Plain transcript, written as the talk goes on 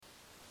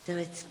So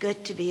it's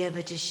good to be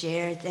able to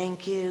share.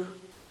 Thank you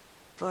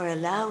for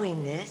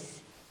allowing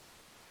this.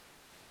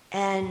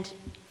 And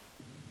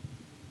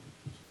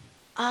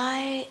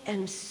I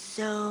am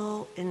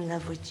so in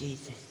love with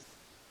Jesus.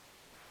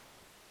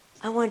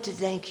 I want to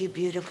thank you,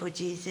 beautiful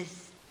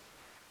Jesus.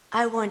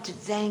 I want to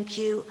thank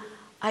you.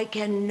 I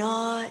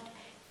cannot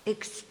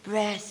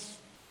express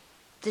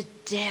the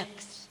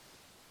depths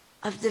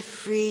of the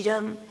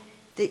freedom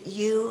that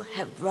you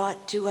have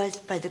brought to us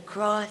by the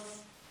cross.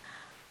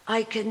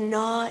 I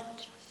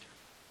cannot,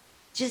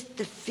 just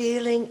the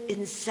feeling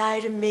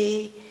inside of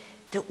me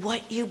that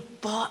what you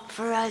bought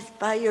for us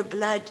by your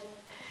blood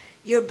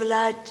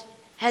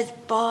has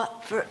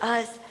bought for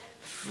us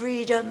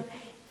freedom,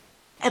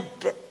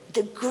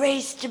 the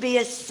grace to be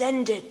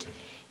ascended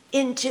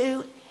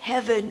into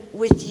heaven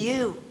with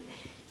you,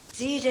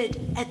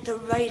 seated at the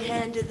right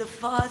hand of the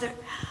Father.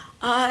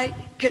 I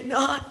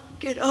cannot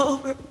get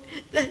over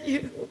that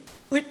you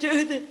would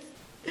do this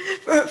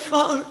for a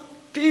fallen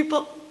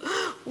people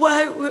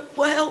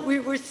while we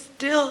were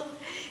still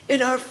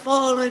in our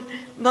fallen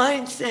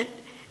mindset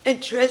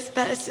and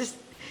trespasses.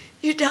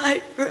 You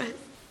died for us.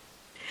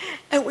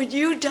 And when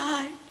you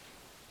died,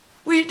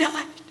 we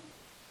died.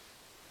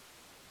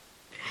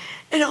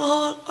 And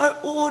all our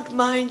old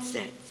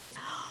mindsets,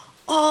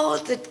 all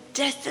the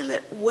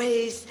desolate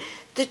ways,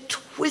 the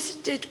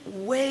twisted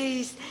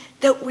ways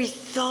that we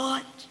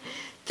thought,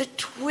 the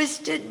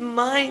twisted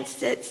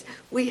mindsets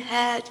we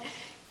had,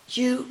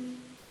 you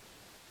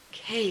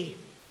came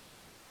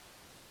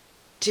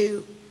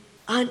to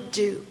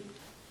undo,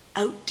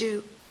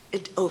 outdo,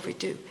 and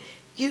overdo.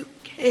 You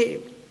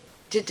came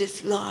to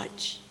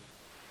dislodge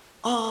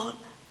all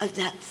of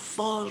that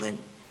fallen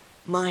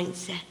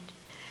mindset.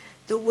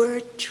 The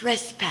word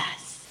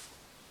trespass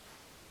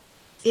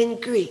in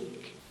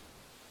Greek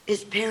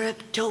is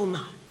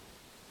paraptoma,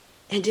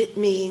 and it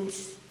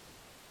means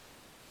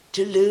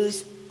to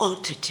lose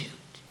altitude.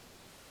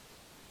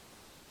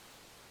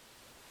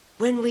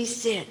 When we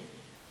sin,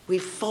 we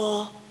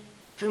fall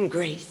from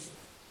grace.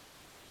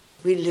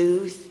 We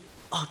lose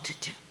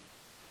altitude.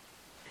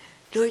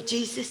 Lord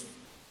Jesus,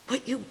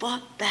 what you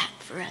bought back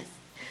for us,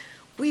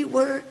 we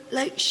were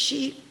like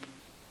sheep.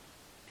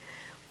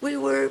 We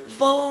were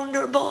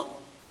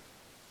vulnerable,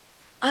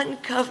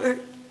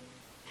 uncovered,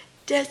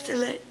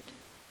 desolate,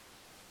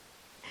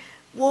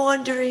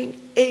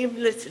 wandering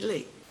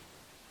aimlessly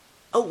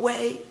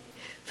away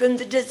from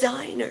the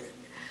designer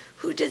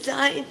who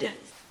designed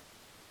us,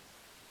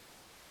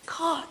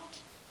 caught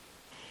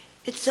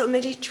in so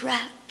many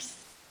traps.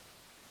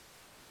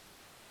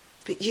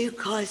 But you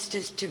caused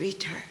us to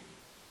return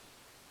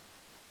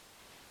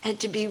and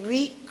to be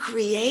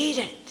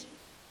recreated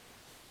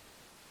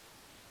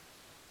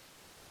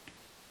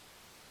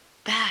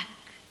back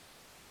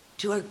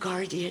to our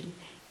guardian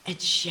and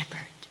shepherd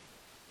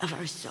of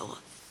our souls.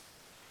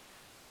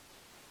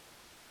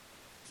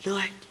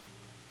 Lord,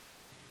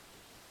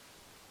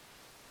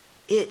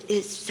 it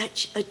is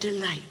such a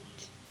delight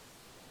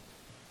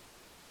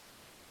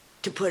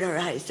to put our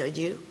eyes on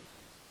you.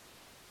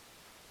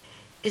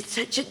 It's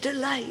such a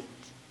delight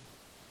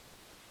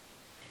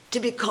to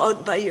be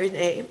called by your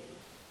name.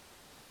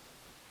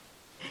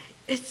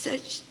 It's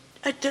such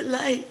a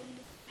delight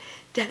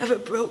to have a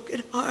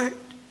broken heart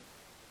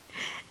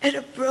and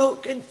a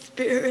broken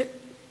spirit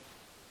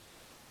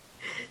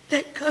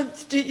that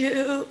comes to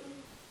you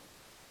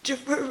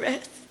for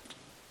rest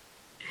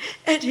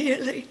and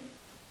healing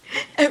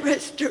and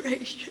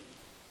restoration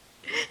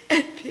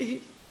and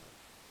peace.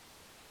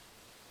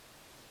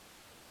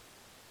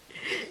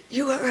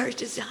 You are our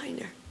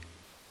designer,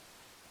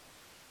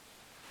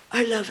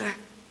 our lover,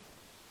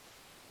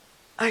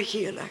 our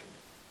healer,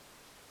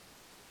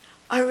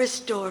 our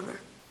restorer,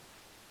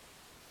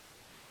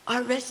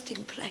 our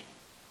resting place.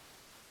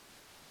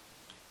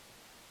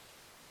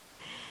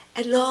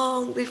 And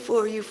long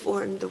before you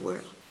formed the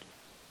world,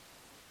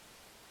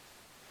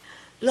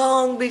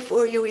 long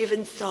before you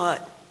even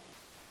thought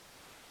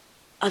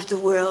of the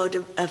world,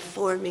 of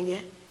forming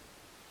it,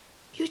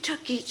 you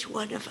took each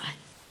one of us,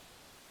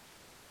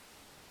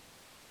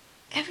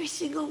 every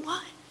single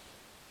one,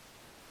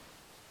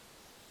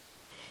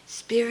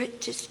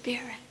 spirit to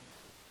spirit,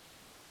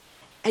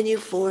 and you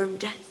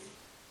formed us,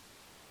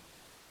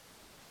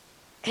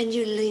 and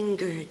you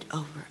lingered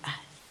over us,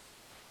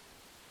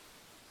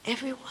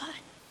 every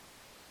one.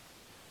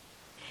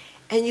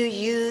 And you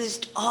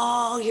used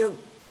all your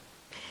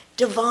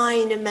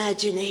divine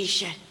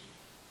imagination.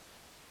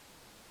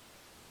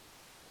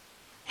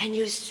 And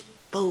you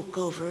spoke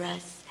over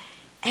us.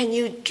 And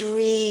you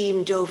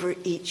dreamed over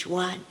each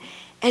one.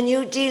 And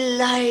you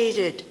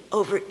delighted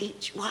over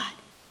each one.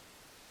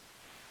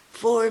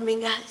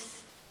 Forming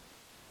us.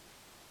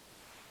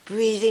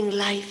 Breathing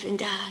life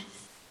into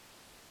us.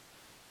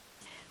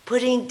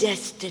 Putting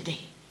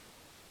destiny.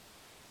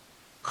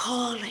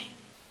 Calling.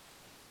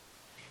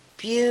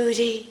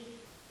 Beauty.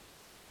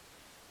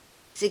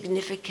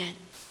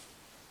 Significance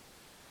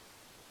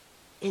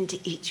into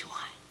each one.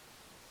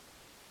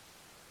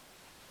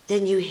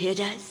 Then you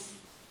hid us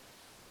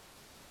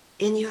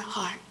in your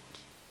heart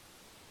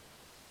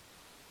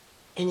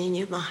and in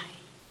your mind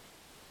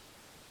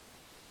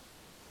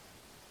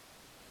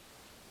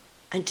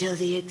until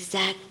the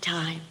exact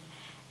time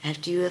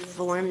after you have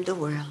formed the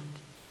world,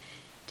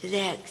 to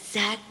the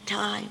exact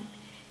time,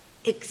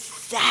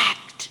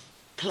 exact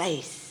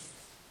place,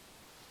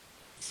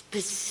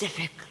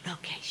 specific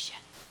location.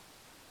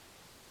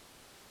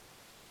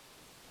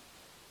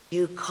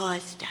 You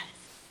caused us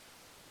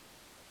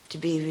to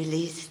be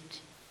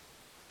released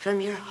from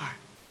your heart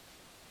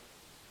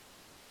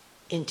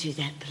into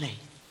that place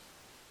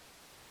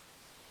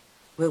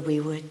where we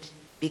would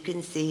be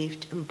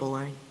conceived and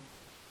born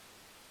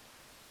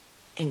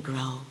and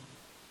grow.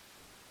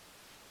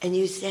 And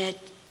you said,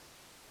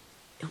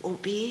 it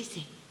won't be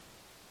easy.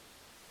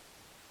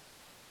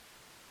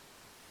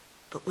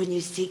 But when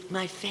you seek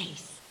my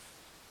face,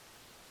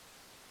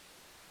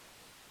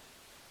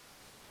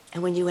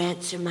 and when you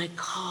answer my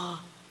call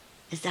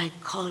as I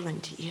call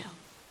unto you,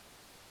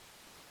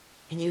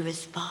 and you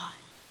respond,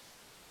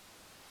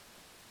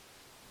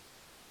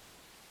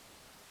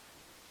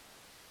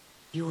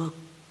 you will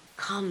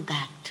come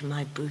back to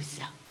my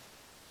bosom,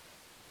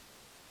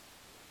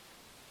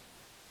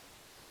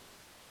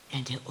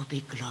 and it will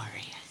be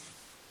glorious.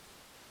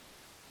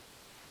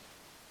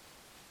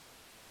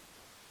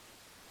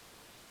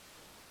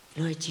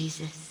 Lord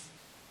Jesus,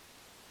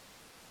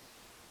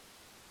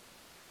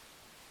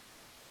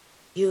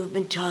 you have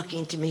been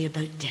talking to me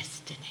about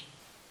destiny.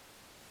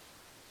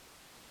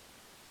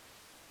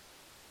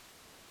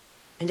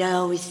 And I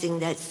always sing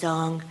that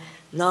song,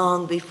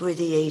 long before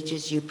the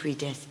ages you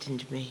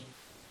predestined me.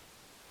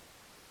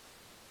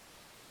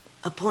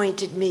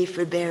 Appointed me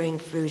for bearing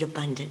fruit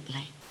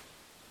abundantly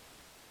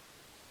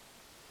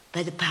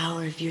by the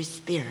power of your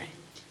Spirit,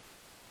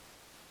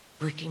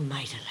 working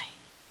mightily.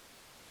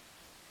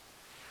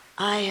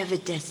 I have a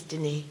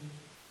destiny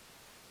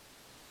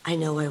I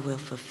know I will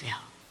fulfill.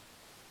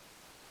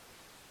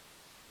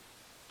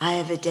 I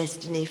have a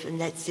destiny from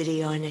that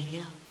city on a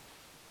hill.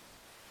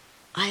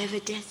 I have a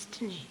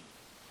destiny.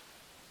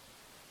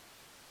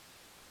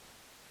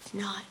 It's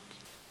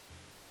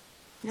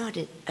not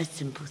a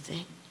simple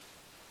thing,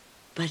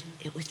 but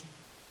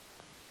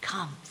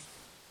comes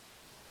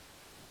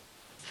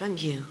from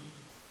you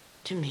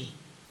to me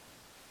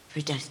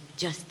for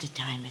just a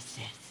time as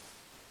this.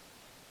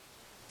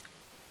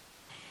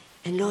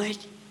 And Lord,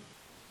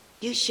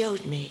 you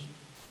showed me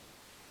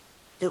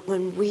that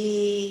when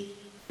we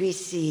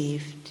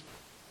received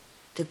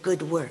the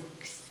good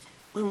works,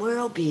 when we're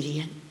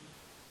obedient,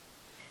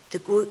 the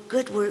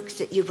good works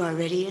that you've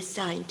already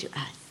assigned to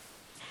us,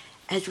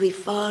 as we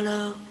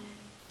follow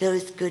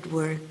those good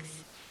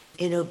works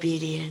in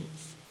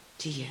obedience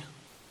to you,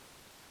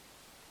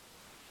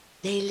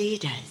 they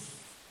lead us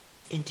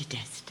into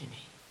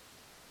destiny.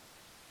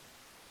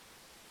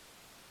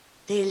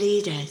 They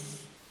lead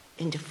us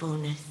into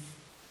fullness.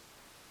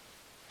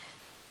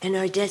 And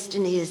our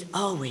destiny is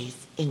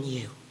always in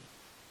you.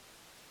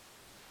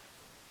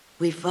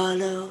 We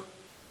follow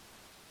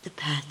the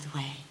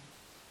pathway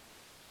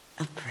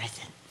of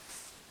presence.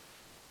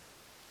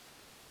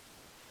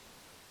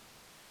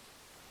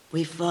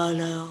 We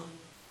follow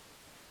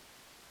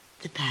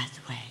the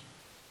pathway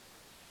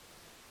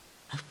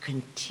of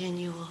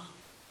continual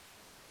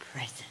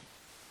presence.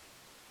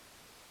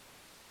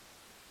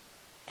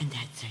 And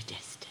that's our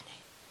destiny.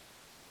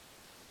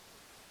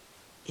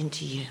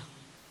 Into you.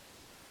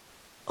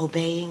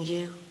 Obeying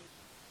you.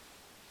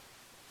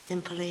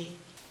 Simply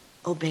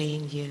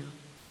obeying you.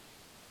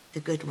 The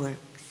good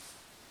works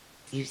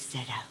you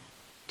set out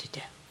to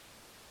do.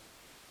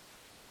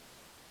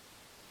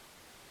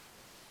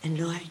 And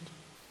Lord,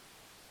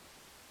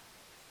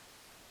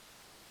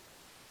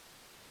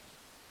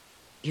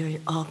 you're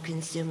an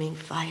all-consuming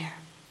fire.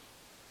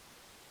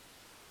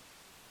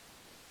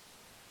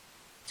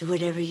 So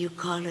whatever you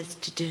call us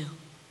to do,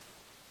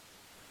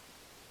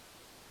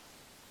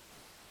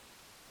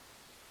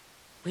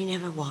 we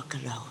never walk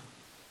alone.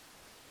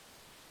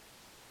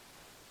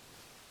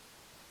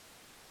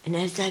 And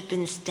as I've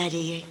been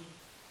studying,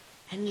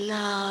 and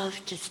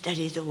love to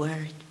study the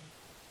Word,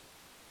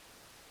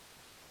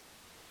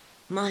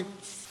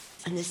 months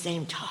on the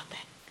same topic,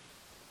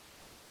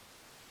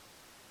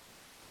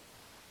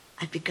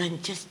 I've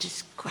begun just to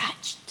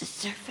scratch the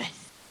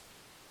surface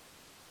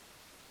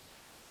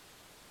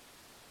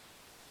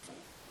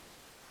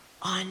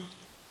on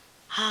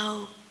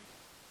how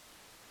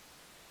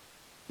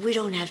we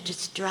don't have to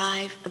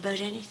strive about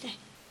anything.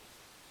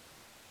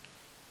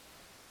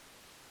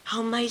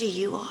 How mighty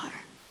you are.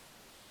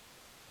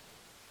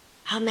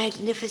 How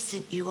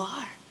magnificent you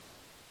are.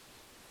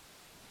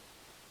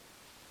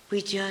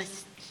 We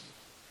just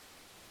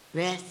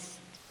rest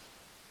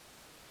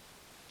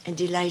and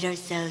delight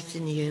ourselves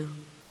in you,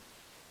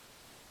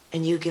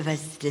 and you give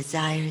us the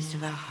desires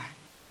of our heart.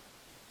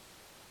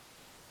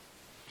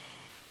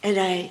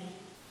 And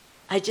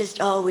I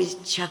just always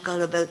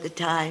chuckle about the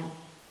time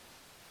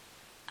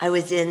I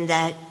was in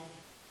that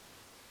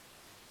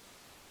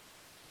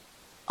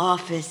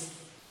office.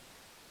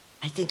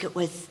 I think it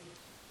was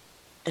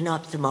an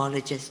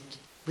ophthalmologist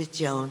with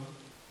Joan.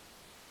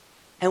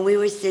 And we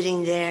were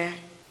sitting there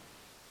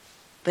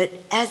But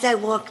as I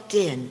walked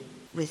in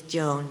with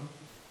Joan,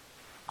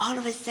 all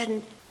of a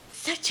sudden,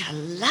 such a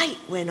light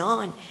went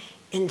on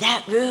in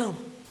that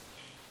room.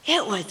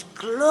 It was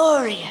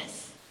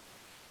glorious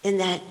in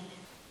that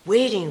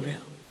waiting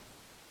room.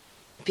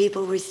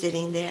 People were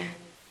sitting there.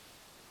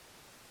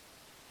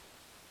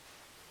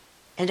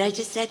 And I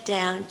just sat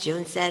down.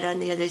 Joan sat on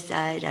the other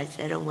side. I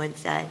sat on one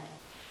side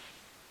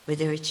where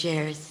there were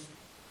chairs.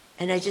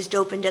 And I just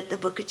opened up the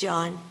book of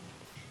John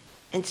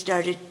and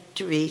started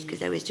to read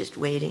because I was just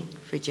waiting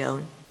for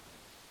Joan.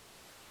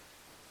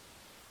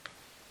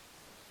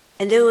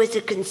 And there was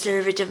a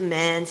conservative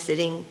man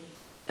sitting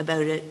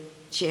about a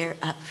chair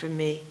up from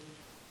me,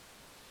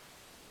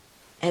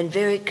 and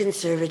very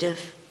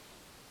conservative.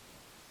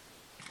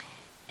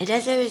 And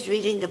as I was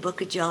reading the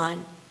book of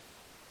John,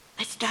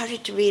 I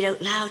started to read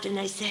out loud, and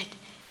I said,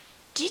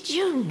 "Did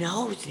you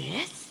know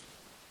this?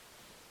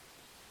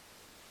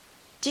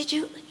 Did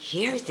you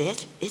hear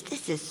this?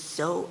 This is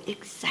so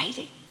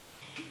exciting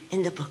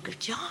in the book of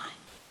John."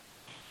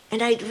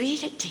 And I'd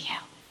read it to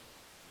him,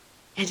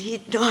 and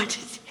he'd nod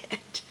his head.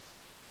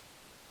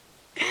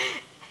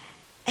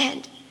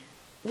 And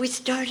we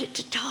started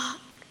to talk.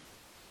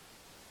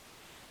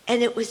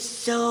 And it was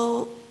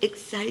so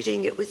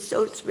exciting. It was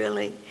so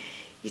thrilling.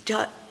 He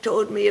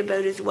told me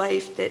about his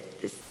wife,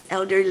 that this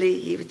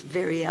elderly, he was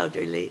very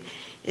elderly,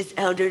 his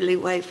elderly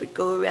wife would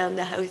go around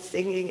the house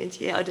singing, and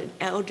she had an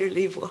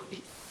elderly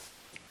voice.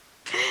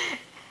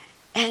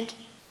 And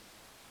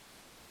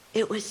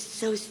it was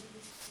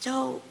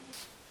so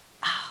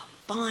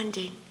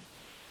bonding.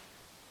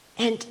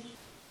 And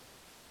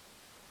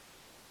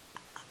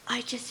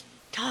I just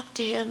talked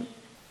to him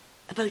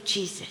about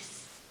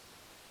Jesus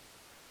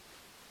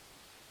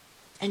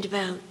and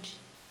about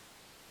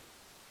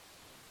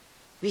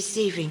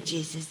receiving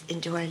Jesus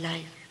into our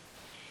life,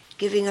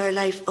 giving our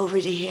life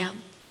over to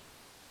him,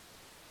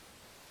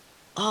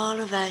 all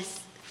of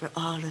us for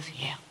all of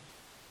him.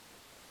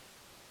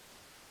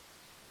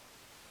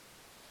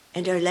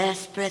 And our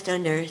last breath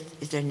on earth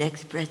is our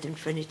next breath in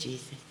front of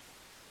Jesus.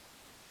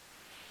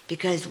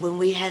 Because when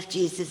we have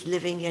Jesus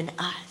living in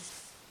us,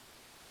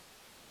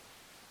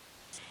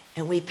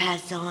 and we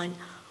pass on,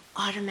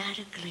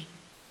 automatically,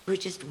 we're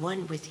just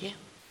one with him.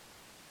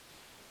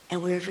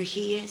 And wherever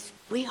he is,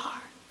 we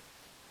are.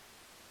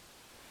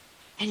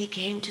 And he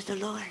came to the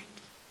Lord.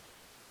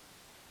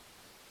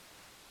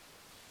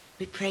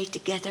 We prayed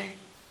together,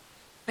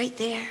 right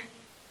there,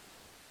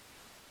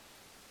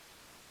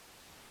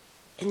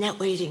 in that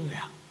waiting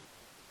room.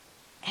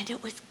 And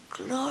it was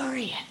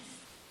glorious.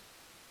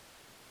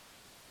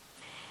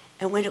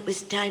 And when it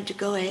was time to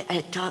go, I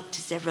had talked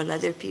to several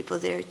other people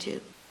there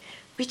too.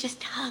 We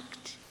just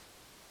hugged.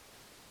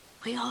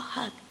 We all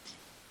hugged.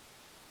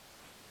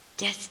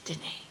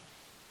 Destiny.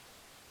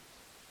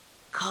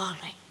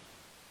 Calling.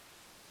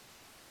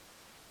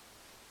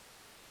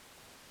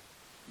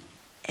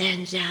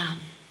 And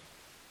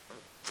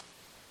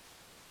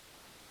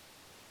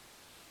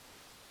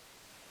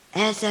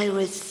as I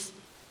was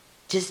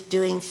just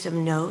doing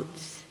some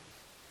notes,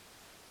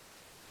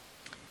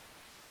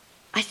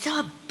 I saw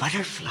a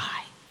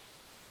butterfly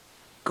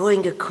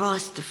going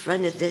across the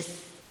front of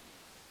this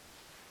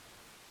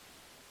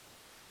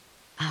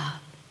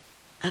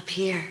up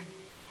here.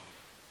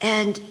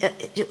 And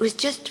it was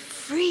just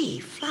free,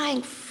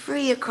 flying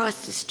free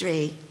across the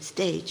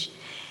stage.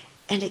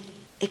 And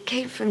it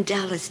came from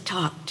Dallas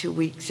Talk 2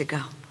 weeks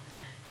ago.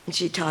 And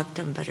she talked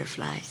on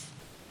butterflies.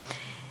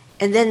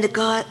 And then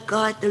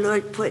the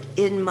Lord put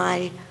in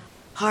my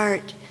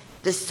heart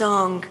the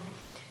song,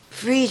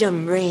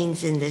 "Freedom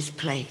reigns in this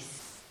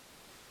place.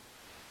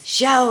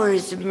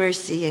 Showers of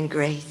mercy and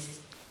grace,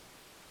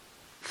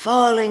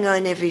 falling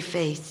on every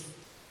face,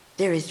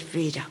 there is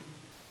freedom.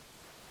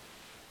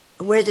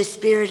 Where the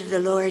Spirit of the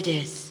Lord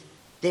is,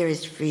 there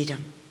is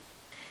freedom."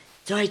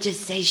 So I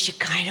just say,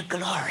 Shekinah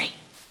glory,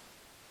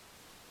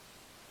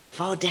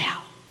 fall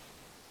down.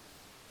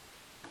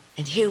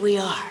 And here we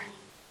are,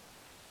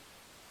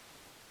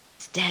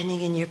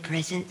 standing in your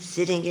presence,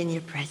 sitting in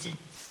your presence.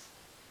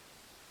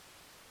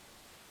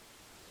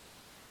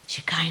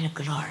 Shekinah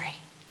glory,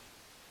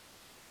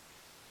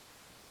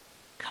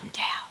 come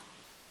down.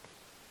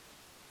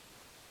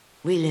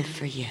 We live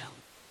for you.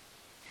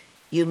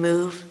 You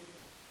move,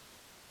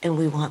 and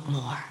we want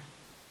more.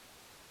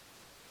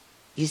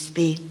 You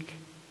speak,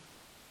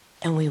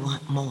 and we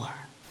want more.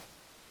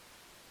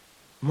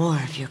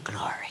 More of your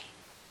glory.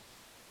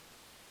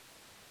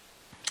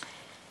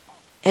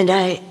 And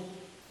I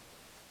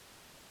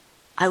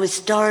was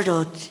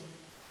startled.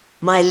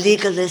 My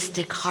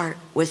legalistic heart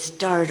was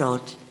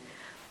startled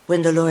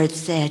when the Lord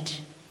said,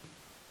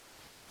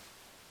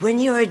 "When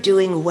you are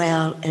doing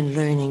well and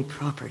learning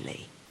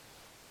properly,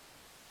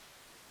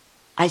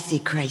 I see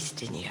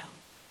Christ in you.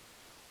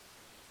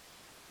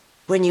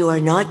 When you are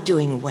not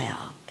doing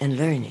well and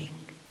learning,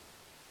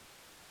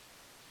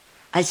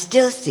 I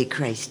still see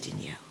Christ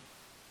in you.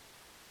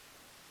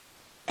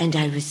 And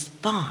I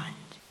respond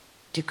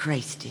to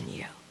Christ in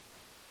you.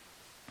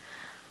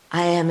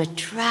 I am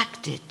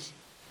attracted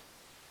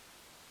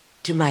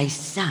to my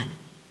Son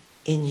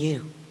in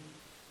you.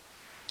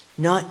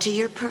 not to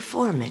your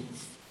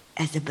performance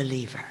as a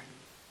believer.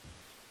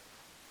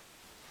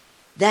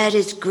 That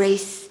is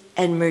grace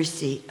and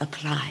mercy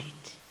applied.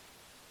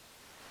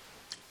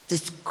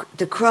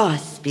 The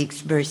cross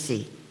speaks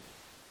mercy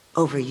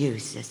over you,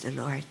 says the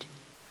Lord.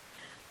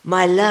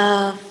 My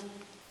love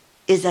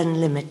is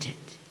unlimited.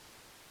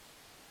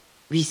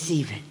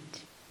 Receive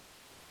it.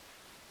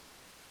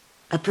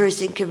 A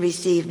person can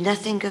receive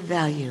nothing of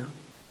value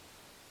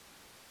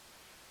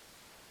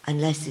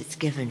unless it's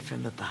given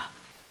from above.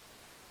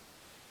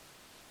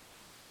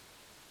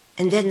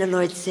 And then the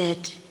Lord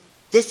said,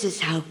 this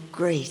is how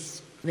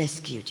grace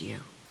rescued you.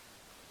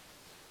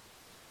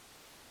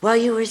 While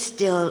you were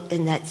still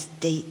in that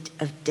state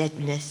of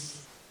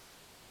deadness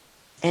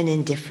and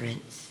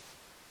indifference,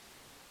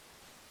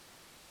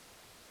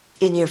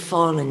 in your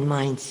fallen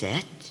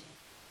mindset,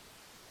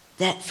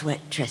 that's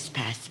what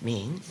trespass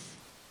means.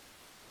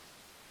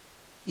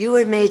 You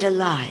were made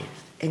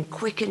alive and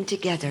quickened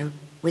together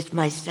with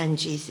my Son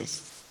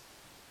Jesus.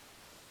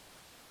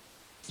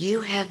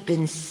 You have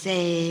been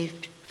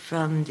saved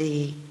from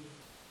the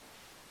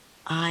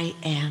I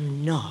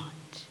am not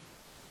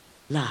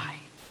lie.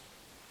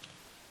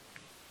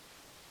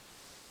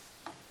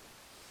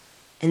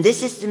 And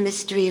this is the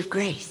mystery of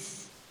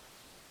grace.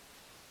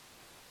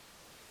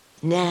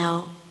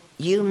 Now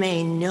you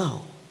may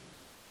know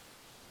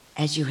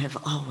as you have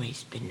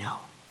always been known.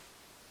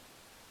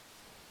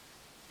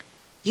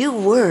 You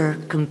were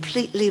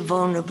completely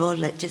vulnerable,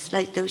 just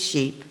like those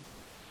sheep,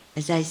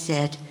 as I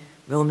said,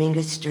 roaming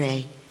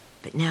astray,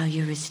 but now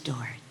you're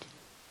restored.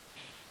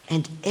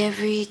 And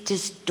every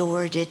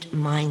distorted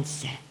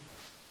mindset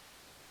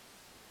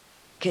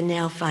can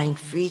now find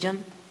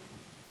freedom,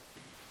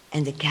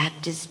 and the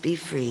captives be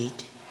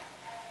freed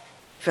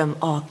from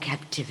all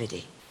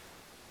captivity.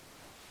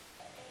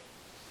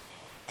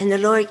 And the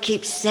Lord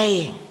keeps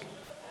saying,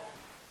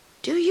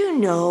 do you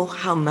know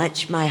how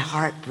much my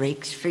heart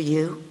breaks for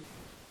you?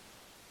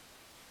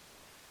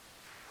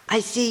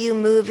 I see you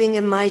moving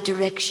in my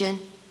direction,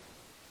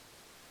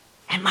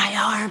 and my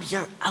arms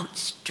are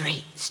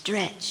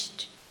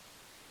outstretched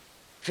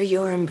for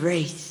your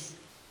embrace.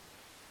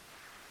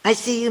 I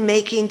see you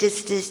making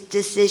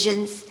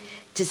decisions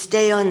to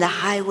stay on the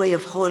highway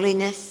of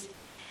holiness,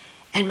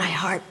 and my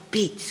heart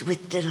beats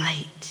with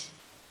delight.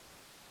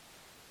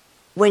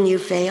 When you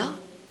fail,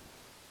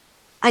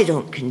 I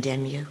don't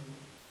condemn you.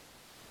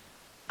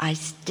 I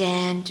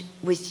stand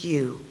with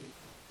you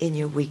in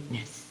your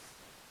weakness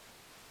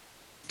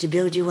to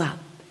build you up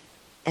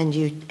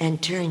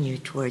and turn you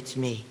towards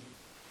me.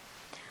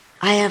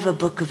 I have a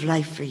book of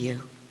life for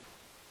you.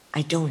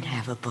 I don't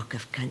have a book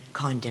of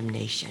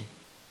condemnation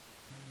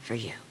for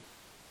you.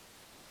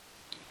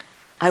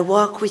 I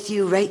walk with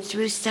you right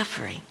through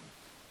suffering,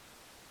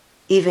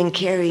 even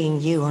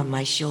carrying you on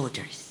my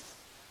shoulders.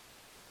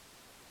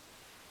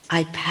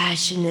 I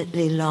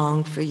passionately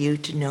long for you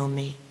to know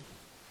me.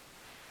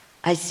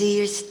 I see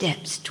your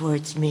steps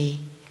towards me,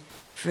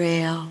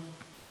 frail,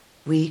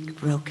 weak,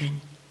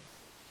 broken,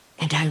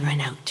 and I run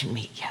out to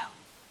meet you.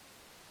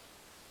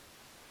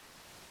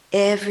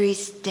 Every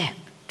step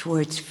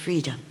towards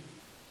freedom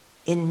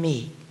in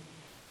me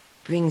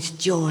brings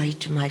joy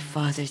to my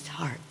Father's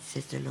heart,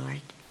 says the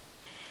Lord.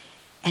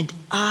 And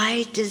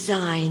I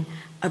design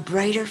a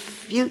brighter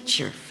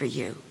future for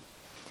you,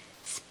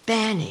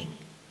 spanning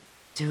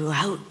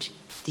throughout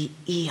the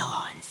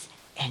eons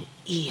and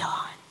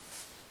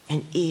eons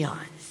and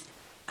eons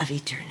of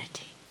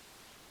eternity.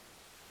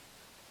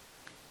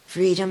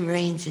 Freedom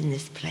reigns in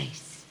this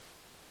place.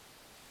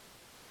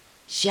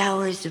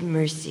 Showers of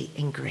mercy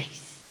and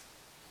grace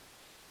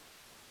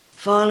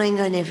falling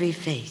on every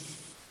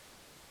face.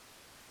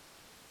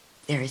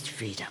 There is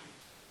freedom.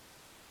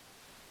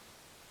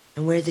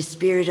 And where the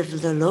Spirit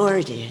of the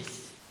Lord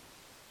is,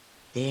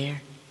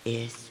 there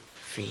is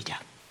freedom.